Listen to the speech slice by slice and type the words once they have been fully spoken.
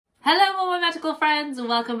Hello all my magical friends and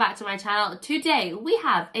welcome back to my channel. Today we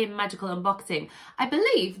have a magical unboxing, I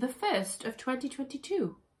believe the first of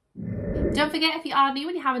 2022. Don't forget, if you are new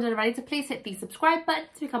and you haven't done already, to please hit the subscribe button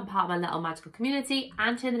to become part of my little magical community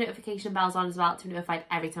and turn the notification bells on as well to be notified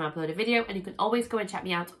every time I upload a video, and you can always go and check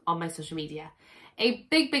me out on my social media. A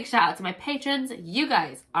big shout out to my patrons. You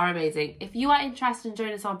guys are amazing. If you are interested in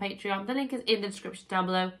joining us on Patreon, the link is in the description down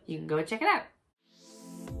below. You can go and check it out.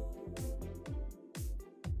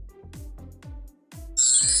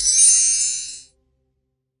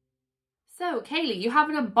 So, Kayleigh, you have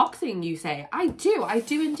an unboxing, you say? I do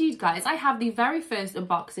indeed, guys. I have the very first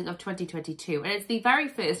unboxing of 2022, and it's the very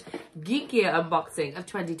first Geek Gear unboxing of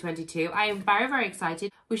 2022. I am very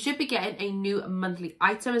excited. We should be getting a new monthly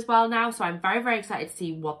item as well now, so I'm very excited to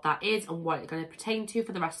see what that is and what it's going to pertain to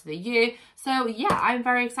for the rest of the year. So, yeah, I'm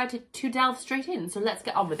very excited to delve straight in, so let's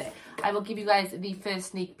get on with it. I will give you guys the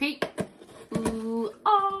first sneak peek. Ooh,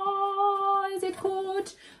 oh, is it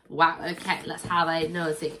good? Wow, okay, let's have a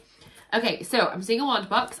nosy. Okay, so I'm seeing a wand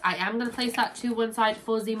box. I am going to place that to one side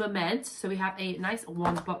for the moment. So we have a nice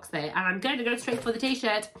wand box there. And I'm going to go straight for the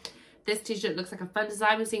t-shirt. This t-shirt looks like a fun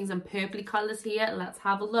design. We're seeing some purpley colours here. Let's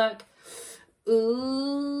have a look.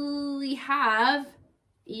 Ooh, we have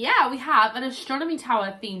an astronomy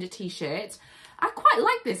tower themed t-shirt. I quite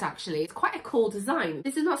like this actually. It's quite a cool design.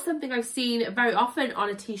 This is not something I've seen very often on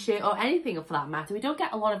a t-shirt or anything for that matter. We don't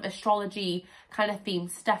get a lot of astrology kind of themed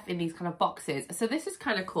stuff in these kind of boxes. So this is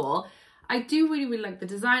kind of cool. I do really like the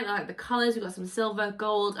design. I like the colours. We've got some silver,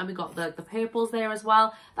 gold, and we've got the purples there as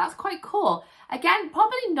well. That's quite cool. Again,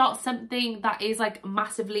 probably not something that is like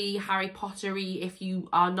massively Harry Potter-y if you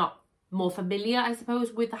are not more familiar, I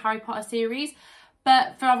suppose, with the Harry Potter series.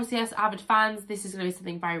 But for obviously us avid fans, this is going to be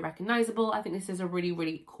something very recognisable. I think this is a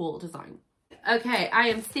really cool design. Okay, I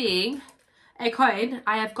am seeing a coin.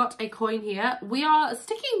 I have got a coin here. We are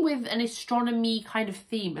sticking with an astronomy kind of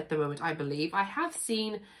theme at the moment, I believe. I have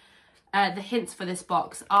seen the hints for this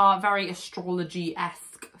box are very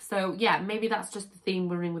astrology-esque. So yeah, maybe that's just the theme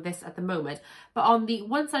we're in with this at the moment. But on the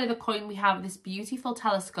one side of the coin, we have this beautiful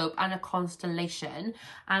telescope and a constellation.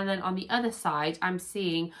 And then on the other side, I'm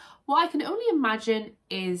seeing what I can only imagine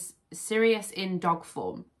is Sirius in dog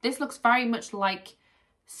form. This looks very much like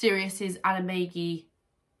Sirius's animagi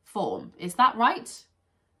form. Is that right?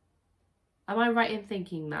 Am I right in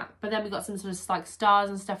thinking that? But then we got some sort of like stars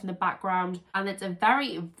and stuff in the background. And it's a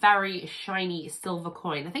very shiny silver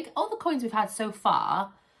coin. I think all the coins we've had so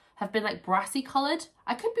far have been like brassy coloured.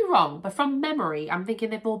 I could be wrong, but from memory, I'm thinking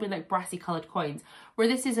they've all been like brassy coloured coins. Where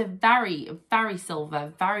this is a very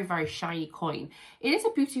silver, very shiny coin. It is a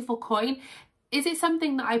beautiful coin. Is it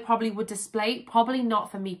something that I probably would display? Probably not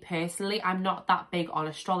for me personally. I'm not that big on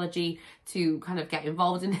astrology to kind of get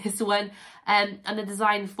involved in this one. And the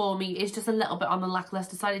design for me is just a little bit on the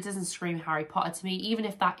lackluster side. It doesn't scream Harry Potter to me, even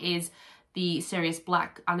if that is the Sirius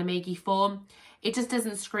Black animagi form. It just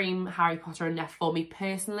doesn't scream Harry Potter enough for me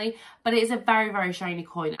personally. But it is a very shiny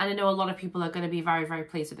coin. And I know a lot of people are going to be very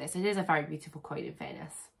pleased with this. It is a very beautiful coin in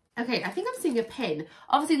fairness. Okay, I think I'm seeing a pin.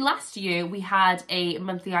 Obviously, last year we had a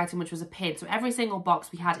monthly item, which was a pin. So every single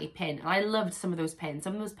box we had a pin. And I loved some of those pins.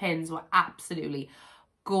 Some of those pins were absolutely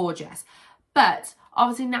gorgeous. But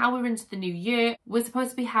obviously now we're into the new year. We're supposed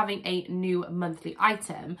to be having a new monthly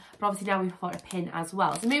item. But obviously now we've got a pin as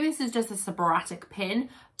well. So maybe this is just a sporadic pin.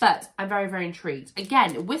 But I'm very intrigued.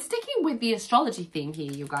 Again, we're sticking with the astrology theme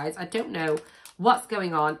here, you guys. I don't know what's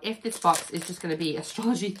going on, if this box is just going to be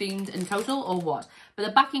astrology themed in total or what. But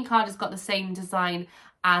the backing card has got the same design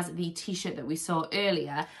as the t-shirt that we saw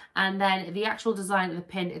earlier, and then the actual design of the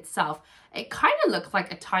pin itself, it kind of looks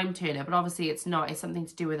like a time turner, but obviously it's not. It's something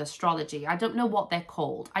to do with astrology. I don't know what they're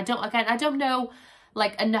called. I don't know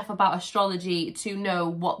like enough about astrology to know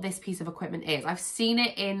what this piece of equipment is. I've seen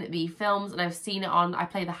it in the films, and I've seen it on, I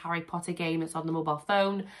play the Harry Potter game, it's on the mobile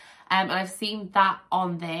phone. And I've seen that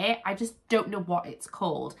on there. I just don't know what it's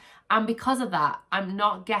called. And because of that, I'm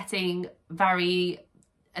not getting very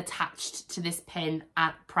attached to this pin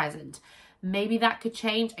at present. Maybe that could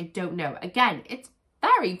change. I don't know. Again, it's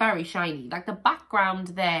very shiny. Like the background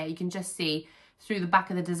there, you can just see through the back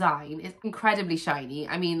of the design. It's incredibly shiny.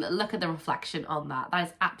 I mean, look at the reflection on that. That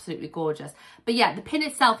is absolutely gorgeous. But yeah, the pin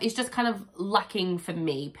itself is just kind of lacking for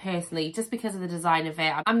me personally, just because of the design of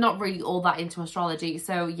it. I'm not really all that into astrology.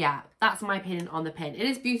 So yeah, that's my opinion on the pin. It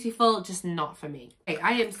is beautiful, just not for me. Okay,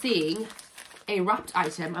 I am seeing a wrapped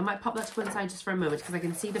item. I might pop that to one side just for a moment because I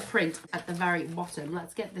can see the print at the very bottom.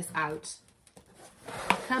 Let's get this out.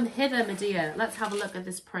 Come hither, my dear. Let's have a look at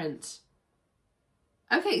this print.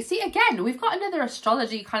 Okay, see, again, we've got another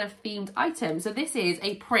astrology kind of themed item. So this is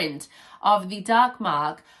a print of the dark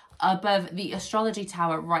mark above the astrology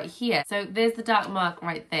tower right here. So there's the dark mark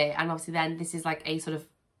right there, and obviously then this is like a sort of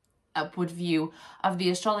upward view of the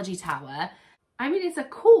astrology tower. I mean, it's a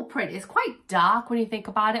cool print. It's quite dark when you think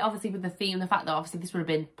about it, obviously with the theme, the fact that obviously this would have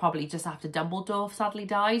been probably just after Dumbledore sadly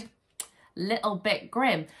died. Little bit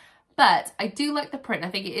grim. But I do like the print. I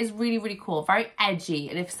think it is really, really cool. Very edgy.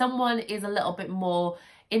 And if someone is a little bit more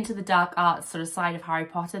into the dark arts sort of side of Harry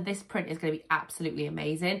Potter, this print is going to be absolutely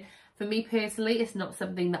amazing. For me personally, it's not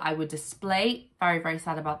something that I would display. Very, very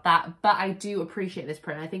sad about that. But I do appreciate this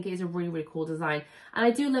print. I think it is a really, really cool design. And I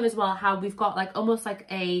do love as well how we've got like almost like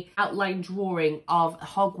a outline drawing of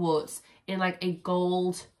Hogwarts in like a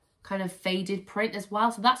gold kind of faded print as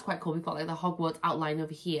well. So that's quite cool. We've got like the Hogwarts outline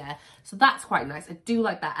over here. So that's quite nice. I do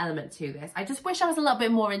like that element to this. I just wish I was a little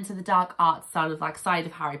bit more into the dark arts side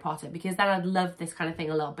of Harry Potter, because then I'd love this kind of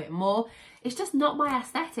thing a little bit more. It's just not my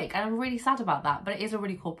aesthetic, and I'm really sad about that, but it is a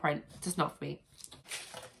really cool print. Just not for me.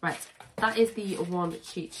 Right, that is the wand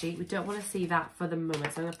cheat sheet. We don't want to see that for the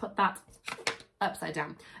moment, so I'm going to put that upside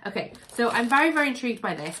down. Okay, so I'm very, very intrigued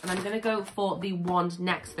by this, and I'm going to go for the wand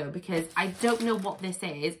next though, because I don't know what this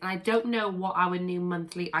is, and I don't know what our new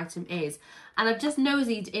monthly item is, and I've just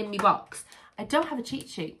nosied in my box. I don't have a cheat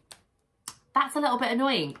sheet. That's a little bit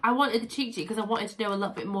annoying. I wanted the cheat sheet because I wanted to know a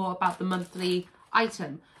little bit more about the monthly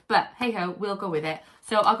item, but hey ho, we'll go with it.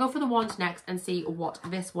 So I'll go for the wand next and see what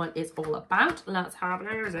this one is all about. Let's have an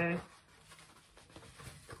nosy.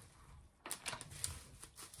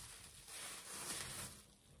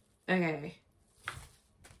 Okay.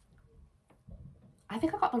 I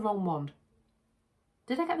think I got the wrong wand.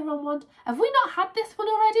 Did I get the wrong wand? Have we not had this one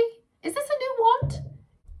already? Is this a new wand?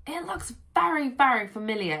 It looks very, very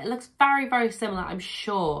familiar. It looks very, very similar, I'm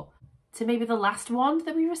sure, to maybe the last wand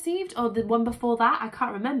that we received, or the one before that. I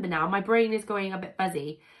can't remember now. My brain is going a bit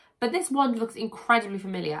fuzzy. But this wand looks incredibly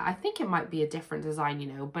familiar. I think it might be a different design, you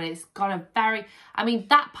know, but it's got a very... I mean,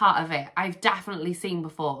 that part of it I've definitely seen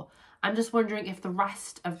before. I'm just wondering if the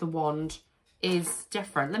rest of the wand is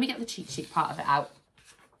different. Let me get the cheat sheet part of it out.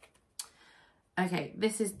 Okay,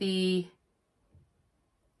 this is the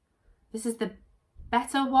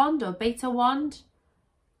better wand or beta wand.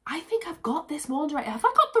 I think I've got this wand right. Have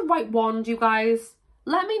I got the right wand, you guys?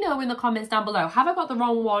 Let me know in the comments down below. Have I got the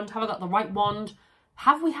wrong wand? Have I got the right wand?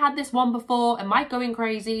 Have we had this one before? Am I going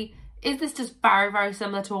crazy? Is this just very, very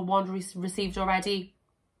similar to a wand we received already?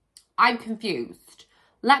 I'm confused.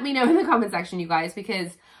 Let me know in the comment section, you guys,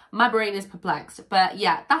 because my brain is perplexed. But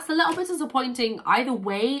yeah, that's a little bit disappointing either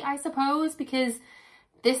way, I suppose, because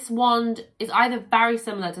this wand is either very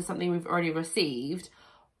similar to something we've already received,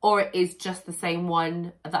 or it is just the same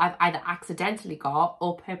one that I've either accidentally got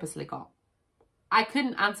or purposely got. I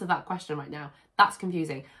couldn't answer that question right now. That's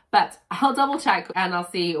confusing. But I'll double check and I'll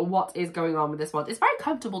see what is going on with this one. It's very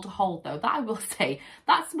comfortable to hold though, that I will say.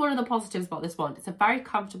 That's one of the positives about this one. It's a very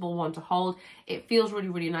comfortable one to hold. It feels really,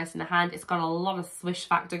 really nice in the hand. It's got a lot of swish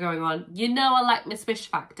factor going on. You know I like my swish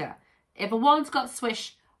factor. If a wand's got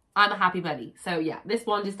swish, I'm a happy bunny. So yeah, this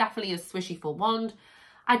wand is definitely a swishy full wand.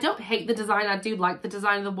 I don't hate the design. I do like the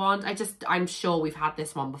design of the wand. I'm sure we've had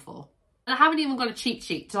this one before. And I haven't even got a cheat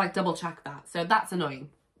sheet to like double check that. So that's annoying.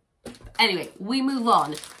 Anyway, we move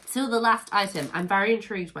on to the last item. I'm very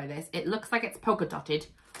intrigued by this. It looks like it's polka dotted.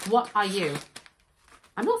 What are you?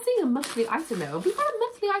 I'm not seeing a monthly item though. Have we got a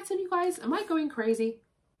monthly item, you guys? Am I going crazy?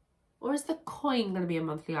 Or is the coin going to be a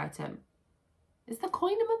monthly item? Is the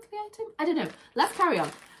coin a monthly item? I don't know. Let's carry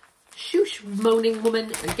on. Shoosh, moaning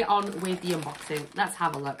woman, and get on with the unboxing. Let's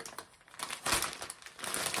have a look.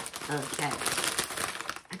 Okay.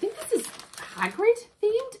 I think this is Hagrid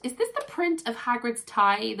themed. Is this the print of Hagrid's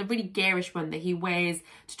tie? The really garish one that he wears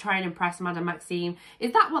to try and impress Madame Maxime?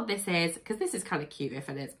 Is that what this is? Because this is kind of cute if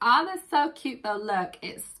it is. Ah, that's so cute though. Look,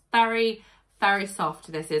 it's very, very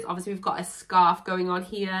soft. This is. Obviously, we've got a scarf going on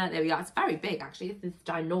here. There we go. It's very big, actually. This is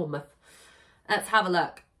ginormous. Let's have a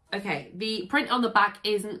look. Okay, the print on the back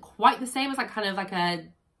isn't quite the same. It's like kind of like a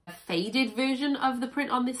faded version of the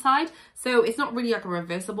print on this side. So it's not really like a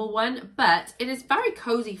reversible one, but it is very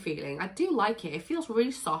cozy feeling. I do like it. It feels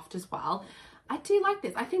really soft as well. I do like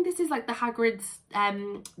this. I think this is like the Hagrid's,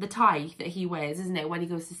 the tie that he wears, isn't it? When he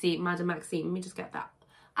goes to see Madame Maxime. Let me just get that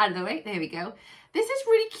out of the way. There we go. This is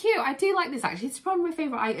really cute. I do like this actually. It's probably my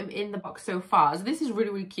favourite item in the box so far. So this is really,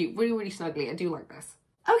 really cute. Really, really snuggly. I do like this.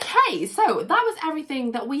 Okay, so that was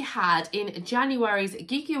everything that we had in January's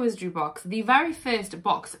Geek Gear Wizardry box, the very first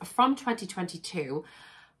box from 2022.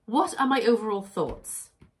 What are my overall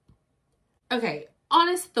thoughts? Okay,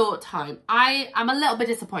 honest thought time. I am a little bit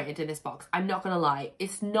disappointed in this box. I'm not gonna lie.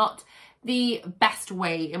 It's not the best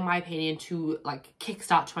way, in my opinion, to like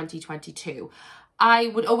kickstart 2022. I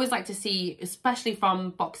would always like to see, especially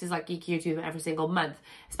from boxes like Geek Gear do them every single month,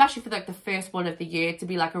 especially for like the first one of the year, to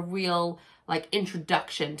be like a real like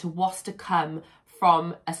introduction to what's to come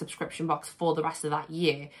from a subscription box for the rest of that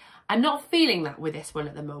year. I'm not feeling that with this one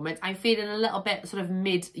at the moment. I'm feeling a little bit sort of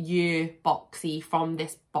mid-year boxy from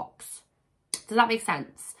this box. Does that make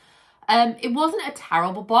sense? It wasn't a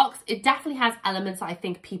terrible box. It definitely has elements that I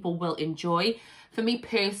think people will enjoy. For me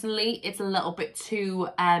personally, it's a little bit too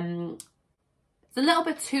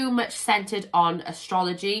much centered on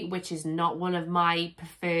astrology, which is not one of my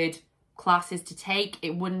preferred classes to take.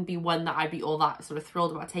 It wouldn't be one that I'd be all that sort of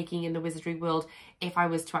thrilled about taking in the wizardry world if I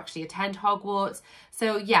was to actually attend Hogwarts.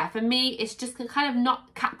 So yeah, for me, it's just kind of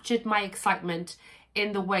not captured my excitement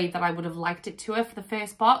in the way that I would have liked it to have for the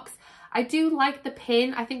first box. I do like the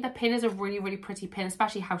pin. I think the pin is a really, really pretty pin,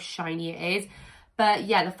 especially how shiny it is. But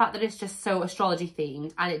yeah, the fact that it's just so astrology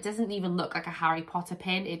themed and it doesn't even look like a Harry Potter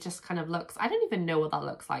pin. It just kind of looks, I don't even know what that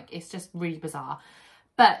looks like. It's just really bizarre.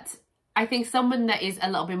 But I think someone that is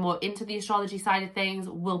a little bit more into the astrology side of things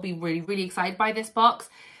will be really, really excited by this box.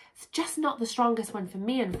 It's just not the strongest one for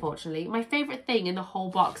me, unfortunately. My favourite thing in the whole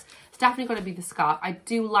box is definitely going to be the scarf. I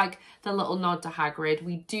do like the little nod to Hagrid.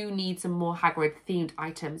 We do need some more Hagrid themed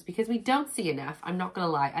items because we don't see enough. I'm not going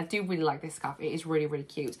to lie. I do really like this scarf. It is really, really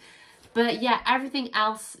cute. But yeah, everything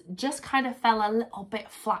else just kind of fell a little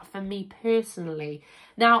bit flat for me personally.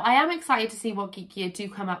 Now, I am excited to see what Geek Gear do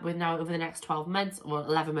come up with now over the next 12 months, or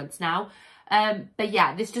 11 months now. But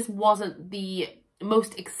yeah, this just wasn't the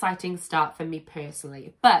most exciting start for me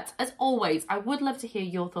personally. But as always, I would love to hear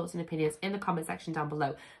your thoughts and opinions in the comment section down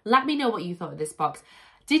below. Let me know what you thought of this box.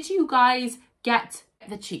 Did you guys get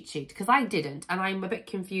the cheat sheet? Because I didn't, and I'm a bit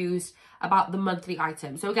confused about the monthly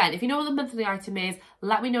item. So again, if you know what the monthly item is,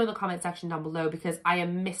 let me know in the comment section down below, because I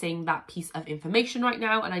am missing that piece of information right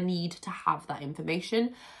now and I need to have that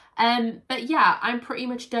information. But yeah, I'm pretty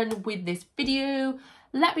much done with this video.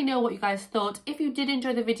 Let me know what you guys thought. If you did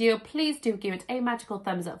enjoy the video, please do give it a magical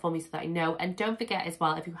thumbs up for me so that I know. And don't forget as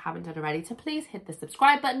well, if you haven't done already, to please hit the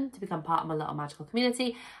subscribe button to become part of my little magical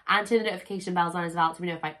community, and turn the notification bells on as well to be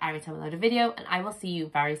notified every time I load a video. And I will see you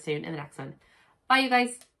very soon in the next one. Bye, you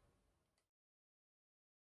guys.